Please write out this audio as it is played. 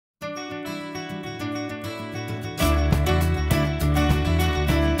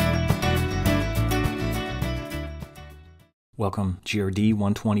Welcome GRD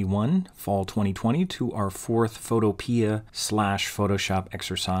 121 Fall 2020 to our fourth Photopea / Photoshop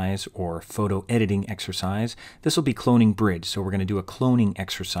exercise or photo editing exercise. This will be cloning bridge, so we're going to do a cloning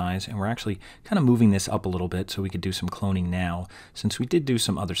exercise, and we're actually kind of moving this up a little bit so we could do some cloning now, since we did do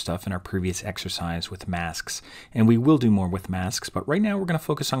some other stuff in our previous exercise with masks, and we will do more with masks, but right now we're going to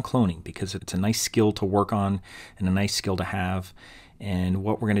focus on cloning because it's a nice skill to work on and a nice skill to have. And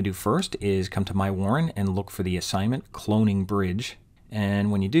what we're going to do first is come to My Warren and look for the assignment, Cloning Bridge.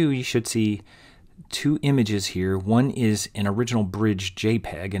 And when you do, you should see two images here. One is an original bridge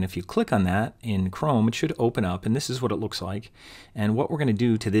JPEG, and if you click on that in Chrome, it should open up, and this is what it looks like. And what we're going to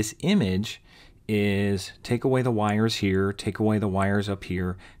do to this image is take away the wires here, take away the wires up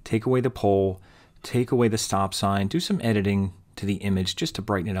here, take away the pole, take away the stop sign, do some editing to the image just to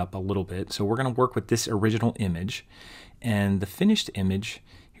brighten it up a little bit. So we're going to work with this original image. And the finished image,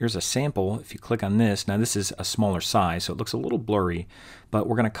 here's a sample. If you click on this, now this is a smaller size, so it looks a little blurry, but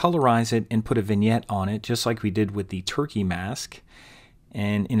we're going to colorize it and put a vignette on it, just like we did with the turkey mask.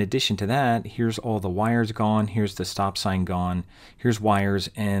 And in addition to that, here's all the wires gone, here's the stop sign gone, here's wires,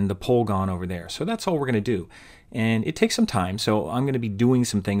 and the pole gone over there. So that's all we're going to do. And it takes some time, so I'm going to be doing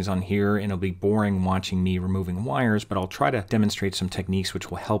some things on here, and it'll be boring watching me removing wires, but I'll try to demonstrate some techniques which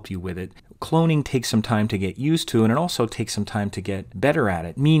will help you with it. Cloning takes some time to get used to, and it also takes some time to get better at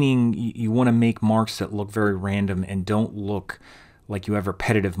it, meaning you want to make marks that look very random and don't look like you have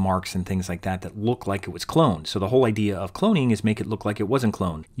repetitive marks and things like that that look like it was cloned. So the whole idea of cloning is make it look like it wasn't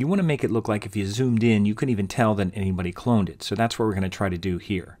cloned. You want to make it look like if you zoomed in, you couldn't even tell that anybody cloned it. So that's what we're going to try to do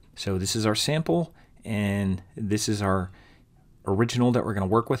here. So this is our sample, and this is our original that we're going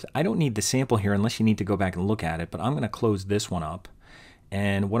to work with. I don't need the sample here unless you need to go back and look at it, but I'm going to close this one up.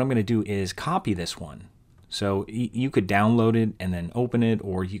 And what I'm going to do is copy this one. So you could download it and then open it,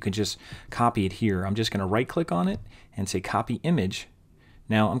 or you could just copy it here. I'm just going to right click on it and say copy image.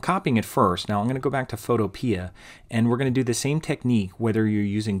 Now I'm copying it first. Now I'm going to go back to Photopea, and we're going to do the same technique whether you're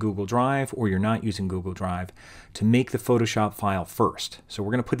using Google Drive or you're not using Google Drive to make the Photoshop file first. So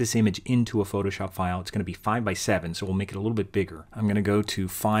we're going to put this image into a Photoshop file. It's going to be 5 by 7, so we'll make it a little bit bigger. I'm going to go to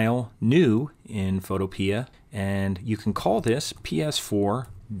File, New in Photopea, and you can call this ps4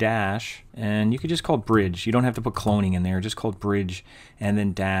 dash, and you could just call it bridge. You don't have to put cloning in there, just call it bridge, and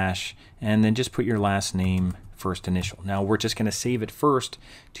then dash, and then just put your last name, first initial. Now we're just going to save it first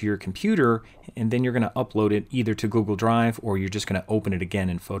to your computer, and then you're going to upload it either to Google Drive or you're just going to open it again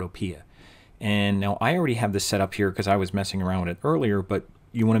in Photopea. And now I already have this set up here because I was messing around with it earlier, but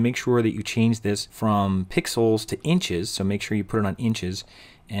you want to make sure that you change this from pixels to inches, so make sure you put it on inches,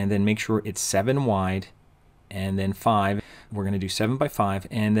 and then make sure it's 7 wide and then 5. We're going to do 7 by 5,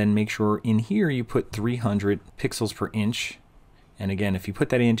 and then make sure in here you put 300 pixels per inch. And again, if you put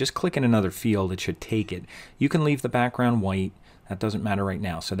that in, just click in another field, it should take it. You can leave the background white, that doesn't matter right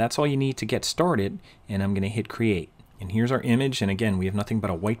now. So that's all you need to get started, and I'm going to hit create. And here's our image, and again, we have nothing but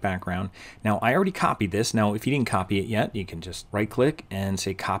a white background. Now I already copied this. Now if you didn't copy it yet, you can just right click and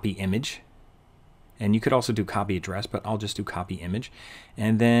say copy image. And you could also do copy address, but I'll just do copy image.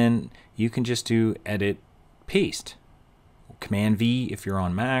 And then you can just do edit, paste. Command V if you're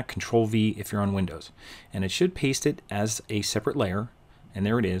on Mac, Control V if you're on Windows. And it should paste it as a separate layer. And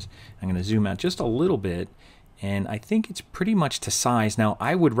there it is. I'm going to zoom out just a little bit, and I think it's pretty much to size. Now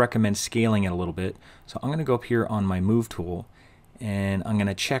I would recommend scaling it a little bit. So I'm going to go up here on my Move tool, and I'm going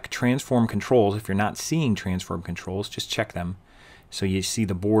to check Transform Controls. If you're not seeing Transform Controls, just check them. So you see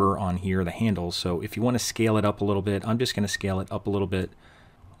the border on here, the handles. So if you want to scale it up a little bit, I'm just going to scale it up a little bit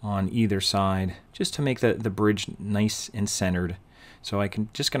on either side just to make the bridge nice and centered. So I can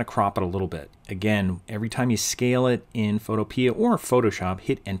just going to crop it a little bit. Again, every time you scale it in Photopea or Photoshop,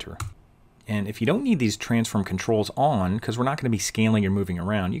 hit enter. And if you don't need these transform controls on, because we're not going to be scaling or moving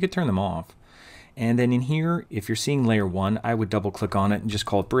around, you could turn them off. And then in here, if you're seeing layer 1, I would double click on it and just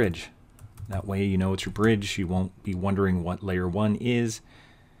call it bridge. That way you know it's your bridge. You won't be wondering what layer 1 is.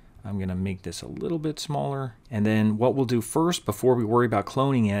 I'm going to make this a little bit smaller. And then what we'll do first before we worry about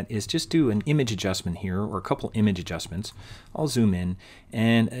cloning it is just do an image adjustment here, or a couple image adjustments. I'll zoom in.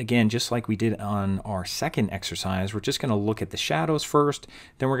 And again, just like we did on our second exercise, we're just going to look at the shadows first.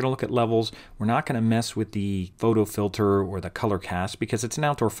 Then we're going to look at levels. We're not going to mess with the photo filter or the color cast because it's an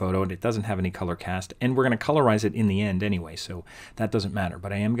outdoor photo and it doesn't have any color cast. And we're going to colorize it in the end anyway, so that doesn't matter.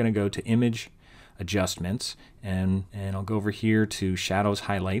 But I am going to go to image adjustments, and I'll go over here to shadows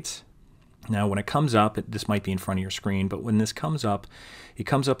highlights. Now when it comes up, this might be in front of your screen, but when this comes up, it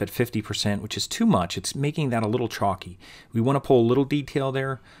comes up at 50%, which is too much. It's making that a little chalky. We want to pull a little detail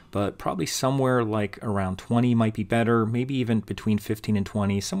there, but probably somewhere like around 20 might be better, maybe even between 15 and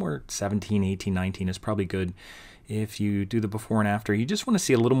 20, somewhere 17, 18, 19 is probably good. if you do the before and after, you just want to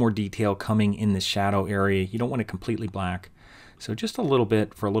see a little more detail coming in the shadow area. You don't want it completely black. So just a little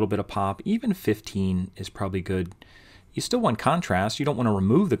bit for a little bit of pop. Even 15 is probably good. You still want contrast. You don't want to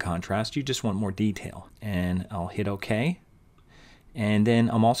remove the contrast. You just want more detail. And I'll hit OK. And then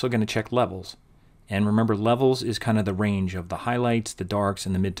I'm also going to check levels. And remember, levels is kind of the range of the highlights, the darks,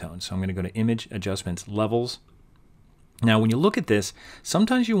 and the midtones. So I'm going to go to Image Adjustments, Levels. Now, when you look at this,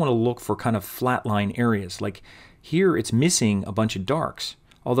 sometimes you want to look for kind of flatline areas. Like here, it's missing a bunch of darks.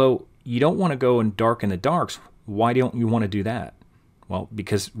 Although you don't want to go and darken the darks. Why don't you want to do that? Well,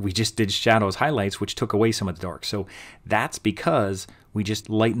 because we just did shadows highlights, which took away some of the dark. So that's because we just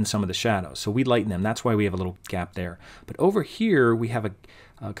lightened some of the shadows. So we lighten them. That's why we have a little gap there. But over here, we have a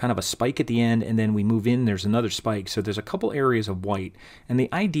kind of a spike at the end, and then we move in, there's another spike. So there's a couple areas of white. And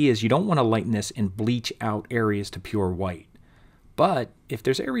the idea is you don't want to lighten this and bleach out areas to pure white. But if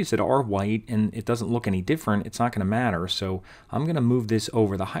there's areas that are white and it doesn't look any different, it's not going to matter. So I'm going to move this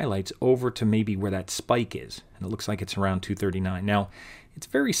over the highlights over to maybe where that spike is. And it looks like it's around 239. Now, it's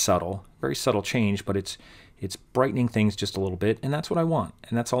very subtle change, but it's brightening things just a little bit, and that's what I want,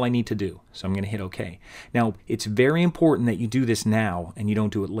 and that's all I need to do. So I'm going to hit OK. Now, it's very important that you do this now and you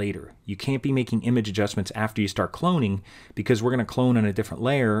don't do it later. You can't be making image adjustments after you start cloning, because we're going to clone on a different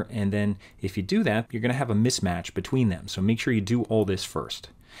layer, and then if you do that, you're going to have a mismatch between them. So make sure you do all this first.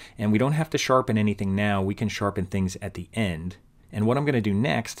 And we don't have to sharpen anything now. We can sharpen things at the end. And what I'm going to do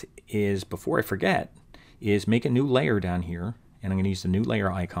next is, before I forget, is make a new layer down here. And I'm going to use the new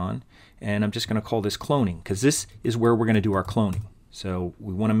layer icon, and I'm just going to call this cloning, because this is where we're going to do our cloning. So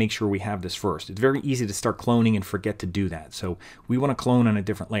we want to make sure we have this first. It's very easy to start cloning and forget to do that. So we want to clone on a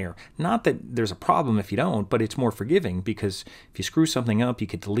different layer. Not that there's a problem if you don't, but it's more forgiving, because if you screw something up, you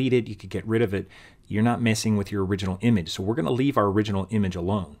could delete it, you could get rid of it. You're not messing with your original image. So we're going to leave our original image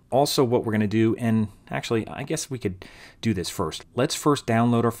alone. Also, what we're going to do, and actually, I guess we could do this first. Let's first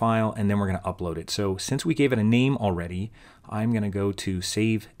download our file, and then we're going to upload it. So since we gave it a name already, I'm going to go to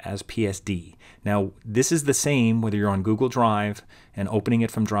Save as PSD. Now, this is the same whether you're on Google Drive and opening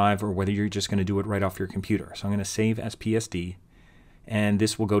it from Drive, or whether you're just going to do it right off your computer. So I'm going to Save as PSD, and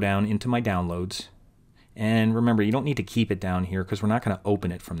this will go down into my downloads. And remember, you don't need to keep it down here, because we're not going to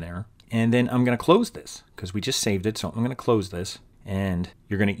open it from there. And then I'm going to close this, because we just saved it. So I'm going to close this. And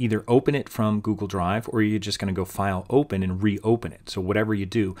you're going to either open it from Google Drive, or you're just going to go File, Open, and reopen it. So whatever you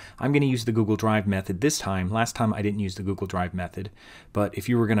do, I'm going to use the Google Drive method this time. Last time I didn't use the Google Drive method. But if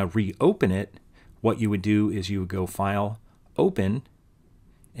you were going to reopen it, what you would do is you would go File, Open,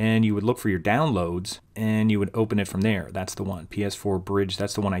 and you would look for your downloads, and you would open it from there. That's the one, ps4 bridge.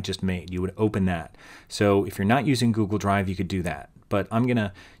 That's the one I just made. You would open that. So if you're not using Google Drive, you could do that. But I'm going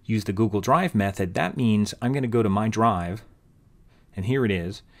to use the Google Drive method. That means I'm going to go to my drive, and here it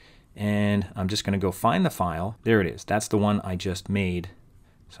is, and I'm just going to go find the file. There it is. That's the one I just made.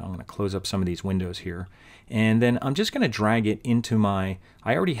 So I'm going to close up some of these windows here, and then I'm just going to drag it into my,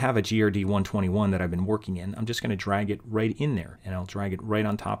 I already have a GRD 121 that I've been working in. I'm just going to drag it right in there, and I'll drag it right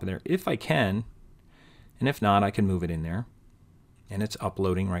on top of there if I can, and if not, I can move it in there. And it's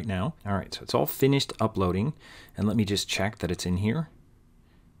uploading right now. All right, so it's all finished uploading, and let me just check that it's in here.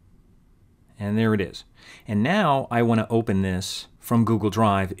 And there it is. And now I want to open this from Google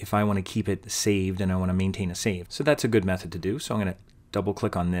Drive if I want to keep it saved and I want to maintain a save. So that's a good method to do. So I'm going to double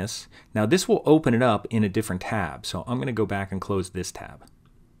click on this. Now this will open it up in a different tab. So I'm going to go back and close this tab.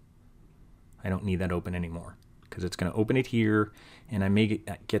 I don't need that open anymore, because it's going to open it here, and I may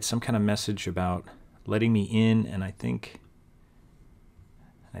get some kind of message about letting me in, and I think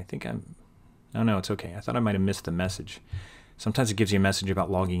I'm, oh no, it's okay. I thought I might have missed the message. Sometimes it gives you a message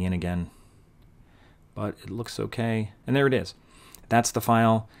about logging in again, but it looks okay. And there it is. That's the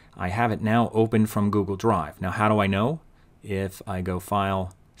file. I have it now open from Google Drive. Now, how do I know? If I go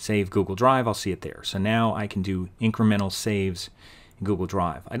File, Save Google Drive, I'll see it there. So now I can do incremental saves in Google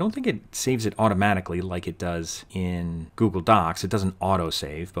Drive. I don't think it saves it automatically like it does in Google Docs. It doesn't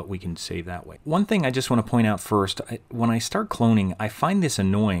auto-save, but we can save that way. One thing I just want to point out first, when I start cloning, I find this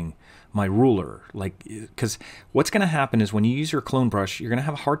annoying, my ruler. Because what's going to happen is when you use your clone brush, you're going to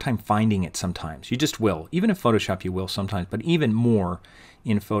have a hard time finding it sometimes. You just will. Even in Photoshop, you will sometimes, but even more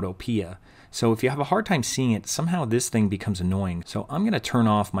in Photopea. So if you have a hard time seeing it, somehow this thing becomes annoying. So I'm going to turn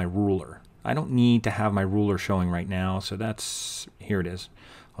off my ruler. I don't need to have my ruler showing right now, so that's, here it is.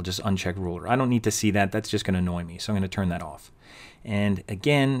 I'll just uncheck ruler. I don't need to see that. That's just going to annoy me, so I'm going to turn that off. And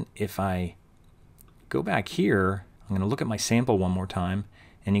again, if I go back here, I'm going to look at my sample one more time,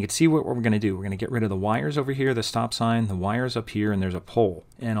 And you can see what we're going to do. We're going to get rid of the wires over here, the stop sign, the wires up here, and there's a pole.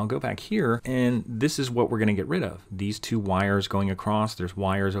 And I'll go back here, and this is what we're going to get rid of. These two wires going across. There's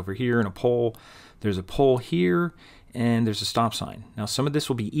wires over here and a pole. There's a pole here, and there's a stop sign. Now, some of this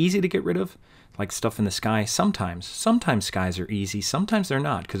will be easy to get rid of, like stuff in the sky. Sometimes skies are easy, sometimes they're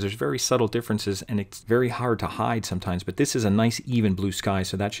not, because there's very subtle differences, and it's very hard to hide sometimes. But this is a nice, even blue sky,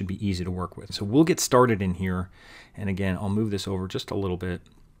 so that should be easy to work with. So we'll get started in here. And again, I'll move this over just a little bit.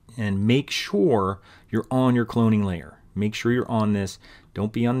 And make sure you're on your cloning layer. Make sure you're on this.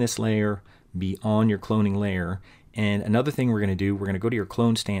 Don't be on this layer. Be on your cloning layer. And another thing we're going to do, we're going to go to your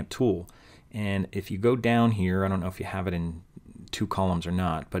clone stamp tool. And if you go down here, I don't know if you have it in 2 columns or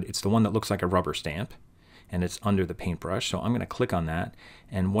not, but it's the one that looks like a rubber stamp. And it's under the paintbrush. So I'm going to click on that.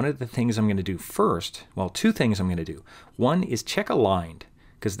 And one of the things I'm going to do first, well, 2 things I'm going to do. One is check aligned,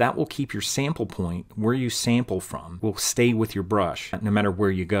 because that will keep your sample point, where you sample from, will stay with your brush no matter where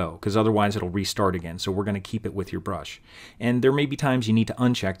you go, because otherwise it'll restart again. So we're going to keep it with your brush. And there may be times you need to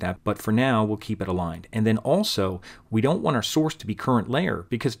uncheck that, but for now we'll keep it aligned. And then also, we don't want our source to be current layer,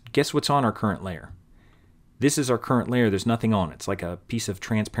 because guess what's on our current layer? This is our current layer. There's nothing on it. It's like a piece of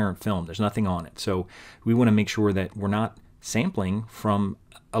transparent film. There's nothing on it. So we want to make sure that we're not sampling from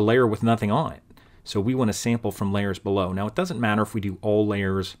a layer with nothing on it. So we want to sample from layers below. Now, it doesn't matter if we do all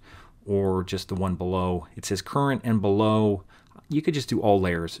layers or just the one below. It says current and below. You could just do all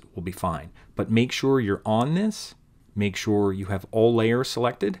layers. It will be fine. But make sure you're on this. Make sure you have all layers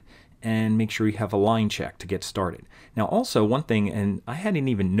selected. And make sure you have a line check to get started. Now, also, one thing, and I hadn't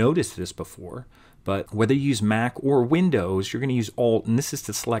even noticed this before, but whether you use Mac or Windows, you're going to use Alt, and this is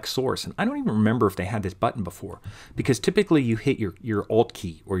to select source. And I don't even remember if they had this button before, because typically you hit your Alt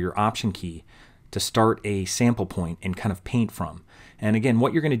key or your Option key to start a sample point and kind of paint from. And again,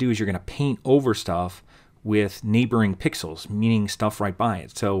 what you're going to do is you're going to paint over stuff with neighboring pixels, meaning stuff right by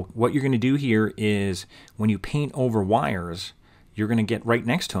it. So what you're going to do here is when you paint over wires, you're going to get right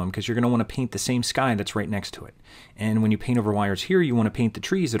next to them, because you're going to want to paint the same sky that's right next to it. And when you paint over wires here, you want to paint the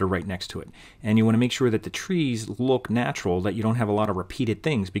trees that are right next to it. And you want to make sure that the trees look natural, that you don't have a lot of repeated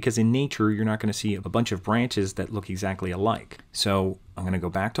things, because in nature, you're not going to see a bunch of branches that look exactly alike. So I'm going to go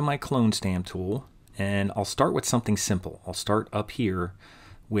back to my clone stamp tool, and I'll start with something simple. I'll start up here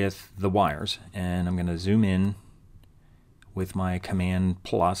with the wires, and I'm going to zoom in with my Command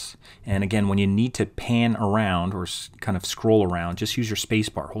plus. And again, when you need to pan around or kind of scroll around, just use your space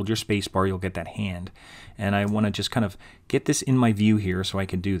bar. Hold your space bar, you'll get that hand. And I want to just kind of get this in my view here so I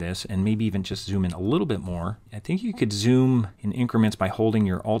can do this, and maybe even just zoom in a little bit more. I think you could zoom in increments by holding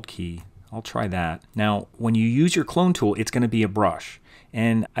your Alt key. I'll try that. Now, when you use your clone tool, it's going to be a brush.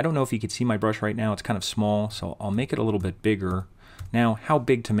 And I don't know if you can see my brush right now. It's kind of small, so I'll make it a little bit bigger. Now, how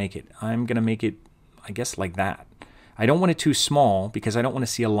big to make it? I'm going to make it, I guess, like that. I don't want it too small because I don't want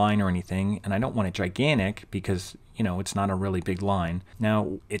to see a line or anything, and I don't want it gigantic because, you know, it's not a really big line.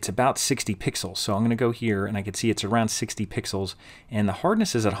 Now, it's about 60 pixels, so I'm going to go here, and I can see it's around 60 pixels, and the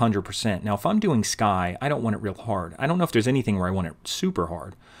hardness is at 100%. Now, if I'm doing sky, I don't want it real hard. I don't know if there's anything where I want it super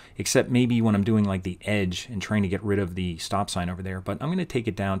hard, except maybe when I'm doing like the edge and trying to get rid of the stop sign over there, but I'm going to take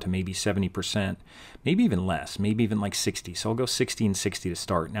it down to maybe 70%, maybe even less, maybe even like 60. So I'll go 60 and 60 to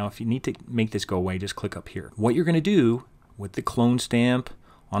start. Now, if you need to make this go away, just click up here. What you're going to do with the clone stamp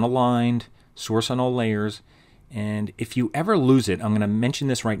on aligned, source on all layers, and if you ever lose it, I'm going to mention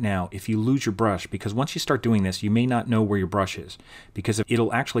this right now, if you lose your brush, because once you start doing this, you may not know where your brush is, because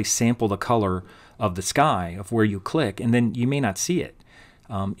it'll actually sample the color of the sky of where you click, and then you may not see it.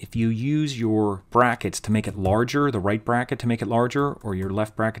 If you use your brackets to make it larger, the right bracket to make it larger, or your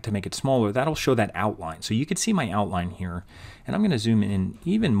left bracket to make it smaller, that'll show that outline. So you can see my outline here, and I'm going to zoom in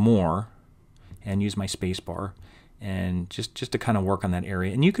even more and use my space bar, and just to kind of work on that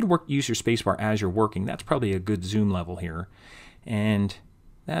area. And you could use your space bar as you're working. That's probably a good zoom level here, and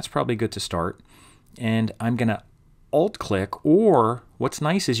that's probably good to start. And I'm going to Alt click, or what's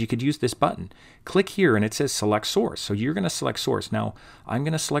nice is you could use this button. Click here and it says select source. So you're going to select source. Now I'm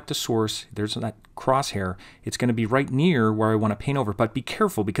going to select a source. There's that crosshair. It's going to be right near where I want to paint over, but be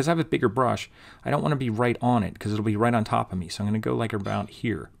careful because I have a bigger brush. I don't want to be right on it because it'll be right on top of me. So I'm going to go like about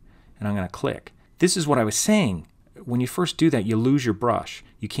here and I'm going to click. This is what I was saying. When you first do that, you lose your brush.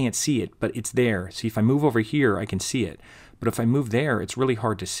 You can't see it, but it's there. See, if I move over here, I can see it. But if I move there, it's really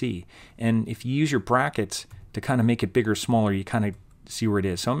hard to see. And if you use your brackets to kind of make it bigger, smaller, you kind of see where it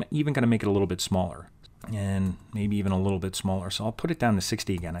is. So I'm even going to make it a little bit smaller, and maybe even a little bit smaller. So I'll put it down to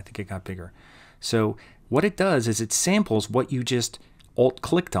 60 again. I think it got bigger. So what it does is it samples what you just Alt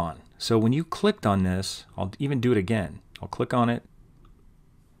clicked on. So when you clicked on this, I'll even do it again. I'll click on it.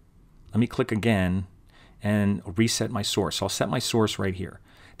 Let me click again and reset my source. So I'll set my source right here.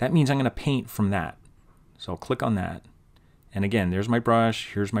 that means I'm going to paint from that. So I'll click on that. And again, there's my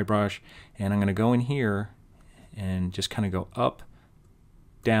brush, here's my brush, and I'm going to go in here and just kind of go up,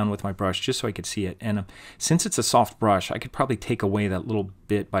 down with my brush just so I could see it. And since it's a soft brush, I could probably take away that little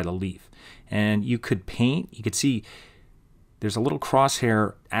bit by the leaf. And you could paint, you could see there's a little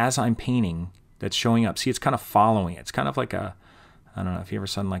crosshair as I'm painting that's showing up. See, it's kind of following it. It's kind of like a, I don't know if you ever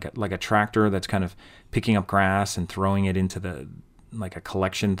saw like a tractor that's kind of picking up grass and throwing it into the, like a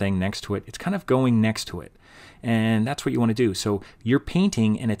collection thing next to it. It's kind of going next to it. And that's what you want to do. So you're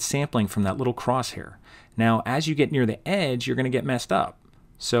painting and it's sampling from that little crosshair. Now, as you get near the edge, you're going to get messed up.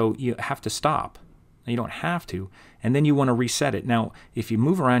 So you have to stop. You don't have to. And then you want to reset it. Now, if you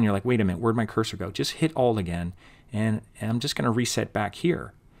move around, you're like, wait a minute, where'd my cursor go? Just hit Alt again. And I'm just going to reset back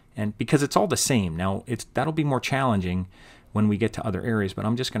here. And because it's all the same. Now, that'll be more challenging when we get to other areas. But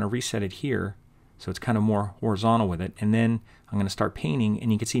I'm just going to reset it here. So it's kind of more horizontal with it. And then I'm going to start painting.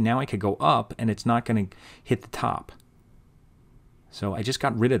 And you can see now I could go up and it's not going to hit the top. So I just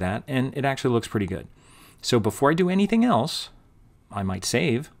got rid of that. And it actually looks pretty good. So before I do anything else, I might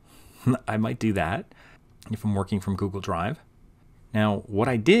save. I might do that if I'm working from Google Drive. Now, what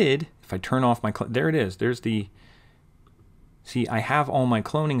I did, if I turn off my, there it is. There's the, see, I have all my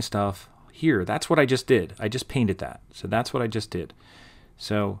cloning stuff here. That's what I just did. I just painted that. So that's what I just did.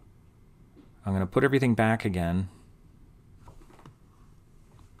 So I'm going to put everything back again.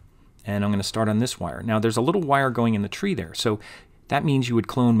 And I'm going to start on this wire. Now, there's a little wire going in the tree there. So that means you would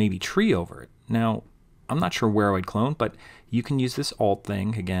clone maybe tree over it. Now, I'm not sure where I would clone, but you can use this Alt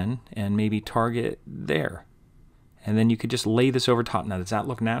thing again and maybe target there. And then you could just lay this over top. Now, does that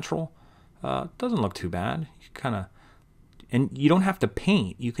look natural? Doesn't look too bad. You kind of, and you don't have to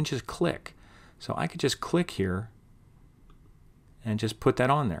paint. You can just click. So I could just click here and just put that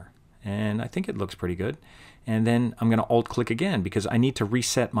on there. And I think it looks pretty good. And then I'm going to Alt click again because I need to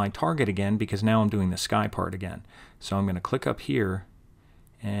reset my target again because now I'm doing the sky part again. So I'm going to click up here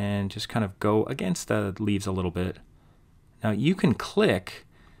and just kind of go against the leaves a little bit. Now you can click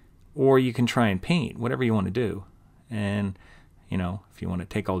or you can try and paint, whatever you want to do. And you know, if you want to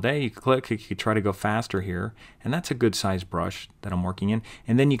take all day, you can click, you could try to go faster here. And that's a good size brush that I'm working in.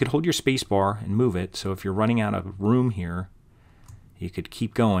 And then you could hold your space bar and move it. So if you're running out of room here, you could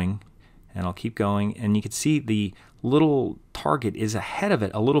keep going and I'll keep going. And you can see the little target is ahead of it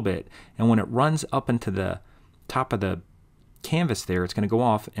a little bit. And when it runs up into the top of the canvas there, it's going to go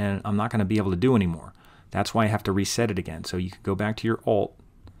off and I'm not going to be able to do anymore. That's why I have to reset it again. So you can go back to your Alt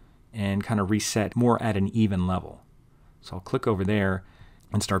and kind of reset more at an even level. So I'll click over there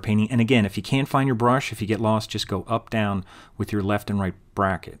and start painting. And again, if you can't find your brush, if you get lost, just go up, down with your left and right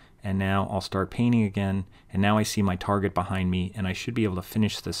bracket. And now I'll start painting again. And now I see my target behind me and I should be able to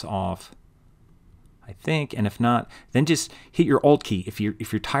finish this off, I think. And if not, then just hit your Alt key. If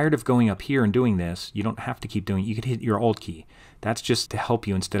you're tired of going up here and doing this, you don't have to keep doing it. You could hit your Alt key. That's just to help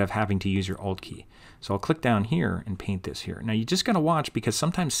you instead of having to use your Alt key. So I'll click down here and paint this here. Now you just got to watch because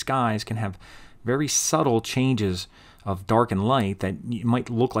sometimes skies can have very subtle changes of dark and light that it might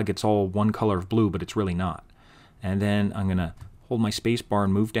look like it's all one color of blue, but it's really not. And then I'm going to hold my space bar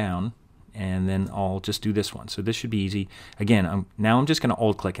and move down. And then I'll just do this one. So this should be easy. Again, now I'm just going to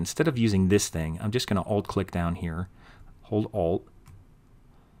Alt click. Instead of using this thing, I'm just going to Alt click down here. Hold Alt.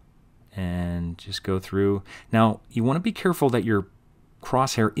 And just go through. Now, you want to be careful that your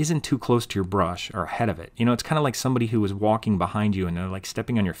crosshair isn't too close to your brush or ahead of it. You know, it's kind of like somebody who is walking behind you and they're like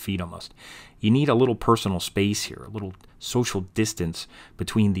stepping on your feet almost. You need a little personal space here, a little social distance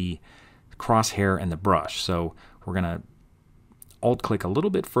between the crosshair and the brush. So we're going to Alt click a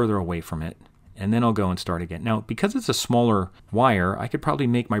little bit further away from it, and then I'll go and start again. Now, because it's a smaller wire, I could probably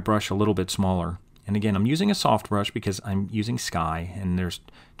make my brush a little bit smaller. And again, I'm using a soft brush because I'm using sky, and there's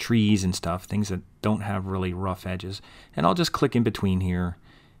trees and stuff, things that don't have really rough edges. And I'll just click in between here,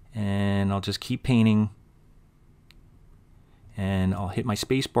 and I'll just keep painting. And I'll hit my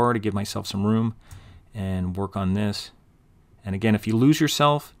space bar to give myself some room and work on this. And again, if you lose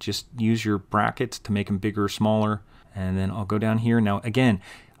yourself, just use your brackets to make them bigger or smaller. And then I'll go down here. Now, again,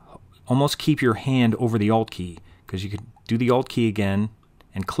 almost keep your hand over the Alt key because you could do the Alt key again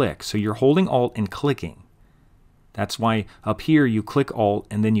and click. So you're holding Alt and clicking. That's why up here you click Alt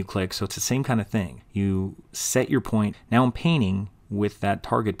and then you click. So it's the same kind of thing. You set your point. Now I'm painting with that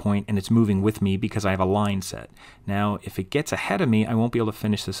target point and it's moving with me because I have a line set. Now, if it gets ahead of me, I won't be able to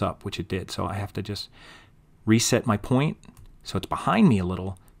finish this up, which it did. So I have to just reset my point so it's behind me a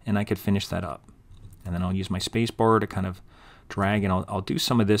little and I could finish that up. And then I'll use my space bar to kind of drag, and I'll do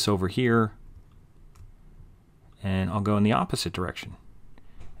some of this over here. And I'll go in the opposite direction.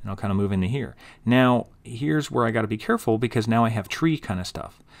 And I'll kind of move into here. Now, here's where I got to be careful because now I have tree kind of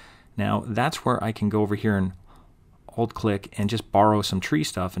stuff. Now, that's where I can go over here and Alt-click and just borrow some tree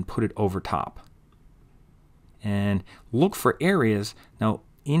stuff and put it over top. And look for areas. Now,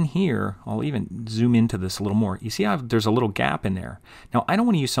 in here, I'll even zoom into this a little more. You see how there's a little gap in there. Now, I don't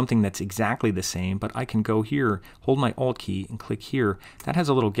want to use something that's exactly the same, but I can go here, hold my Alt key, and click here. That has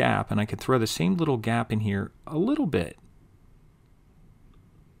a little gap, and I could throw the same little gap in here a little bit.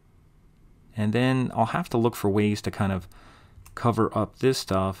 And then I'll have to look for ways to kind of cover up this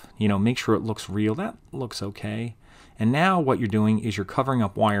stuff, you know, make sure it looks real. That looks okay. And now what you're doing is you're covering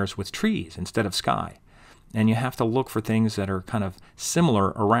up wires with trees instead of sky. And you have to look for things that are kind of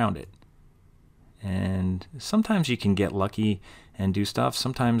similar around it. And sometimes you can get lucky and do stuff.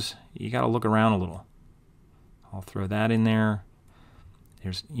 Sometimes you got to look around a little. I'll throw that in there.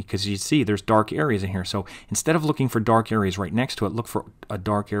 Because you see there's dark areas in here. So instead of looking for dark areas right next to it, look for a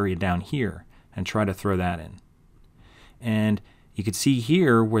dark area down here and try to throw that in. And you can see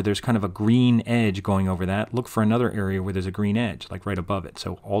here where there's kind of a green edge going over that. Look for another area where there's a green edge, like right above it.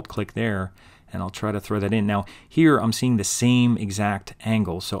 So Alt-click there, and I'll try to throw that in. Now here I'm seeing the same exact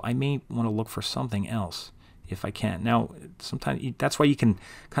angle, so I may want to look for something else if I can. Now sometimes that's why you can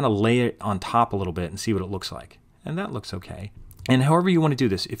kind of lay it on top a little bit and see what it looks like. And that looks okay. And however you want to do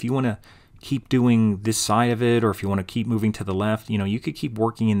this, if you want to keep doing this side of it, or if you want to keep moving to the left, you know, you could keep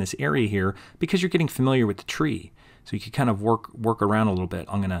working in this area here because you're getting familiar with the tree. So you could kind of work around a little bit.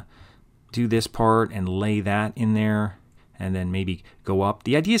 I'm going to do this part and lay that in there, and then maybe go up.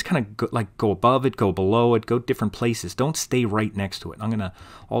 The idea is kind of go above it, go below it, go different places. Don't stay right next to it. I'm going to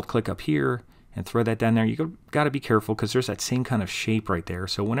Alt-click up here and throw that down there. You got to be careful because there's that same kind of shape right there.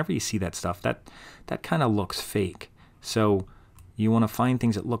 So whenever you see that stuff, that kind of looks fake. So you want to find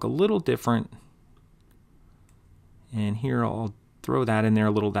things that look a little different. And here I'll throw that in there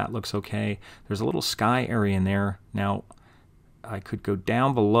a little. That looks okay. There's a little sky area in there. Now I could go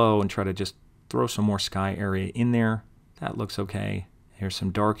down below and try to just throw some more sky area in there. That looks okay. Here's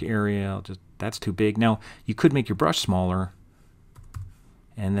some dark area. That's too big. Now you could make your brush smaller,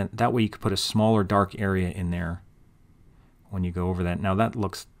 and then that way you could put a smaller dark area in there when you go over that. Now that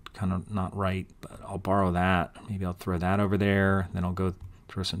looks kind of not right, but I'll borrow that. Maybe I'll throw that over there. Then I'll go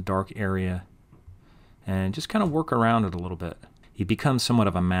throw some dark area and just kind of work around it a little bit. You become somewhat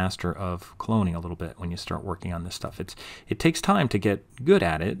of a master of cloning a little bit when you start working on this stuff. It takes time to get good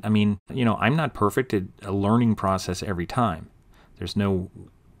at it. I mean, you know, I'm not perfect. It's a learning process every time. There's no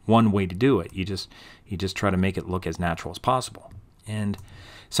one way to do it. You just try to make it look as natural as possible. And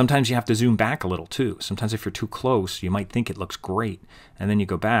sometimes you have to zoom back a little too. Sometimes if you're too close, you might think it looks great, and then you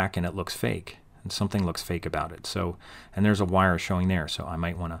go back and it looks fake, and something looks fake about it. So, and there's a wire showing there, so I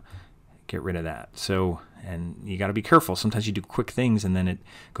might want to get rid of that. So, and you got to be careful. Sometimes you do quick things and then it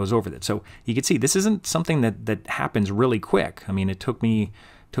goes over that. So you can see this isn't something that happens really quick. I mean, it took me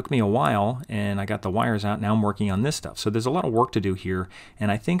a while, and I got the wires out. Now I'm working on this stuff. So there's a lot of work to do here,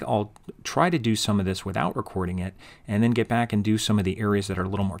 and I think I'll try to do some of this without recording it, and then get back and do some of the areas that are a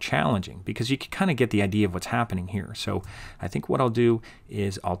little more challenging, because you can kind of get the idea of what's happening here. So I think what I'll do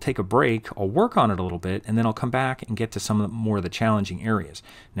is I'll take a break, I'll work on it a little bit, and then I'll come back and get to some of the more of the challenging areas.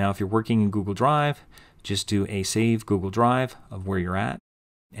 Now if you're working in Google Drive, just do a save Google Drive of where you're at.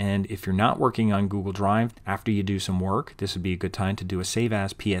 And if you're not working on Google Drive, after you do some work, this would be a good time to do a save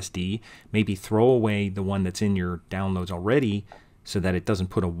as PSD. Maybe throw away the one that's in your downloads already so that it doesn't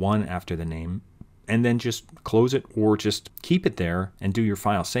put a 1 after the name. And then just close it, or just keep it there and do your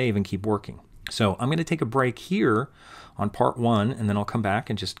file save and keep working. So I'm going to take a break here on part 1, and then I'll come back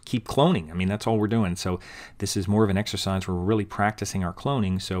and just keep cloning. I mean, that's all we're doing. So this is more of an exercise where we're really practicing our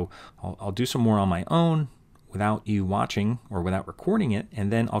cloning. So I'll do some more on my own, without you watching or without recording it,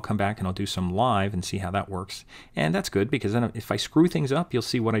 and then I'll come back and I'll do some live and see how that works. And that's good, because then if I screw things up, you'll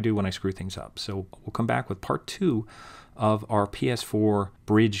see what I do when I screw things up. So we'll come back with part 2 of our PS4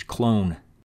 bridge clone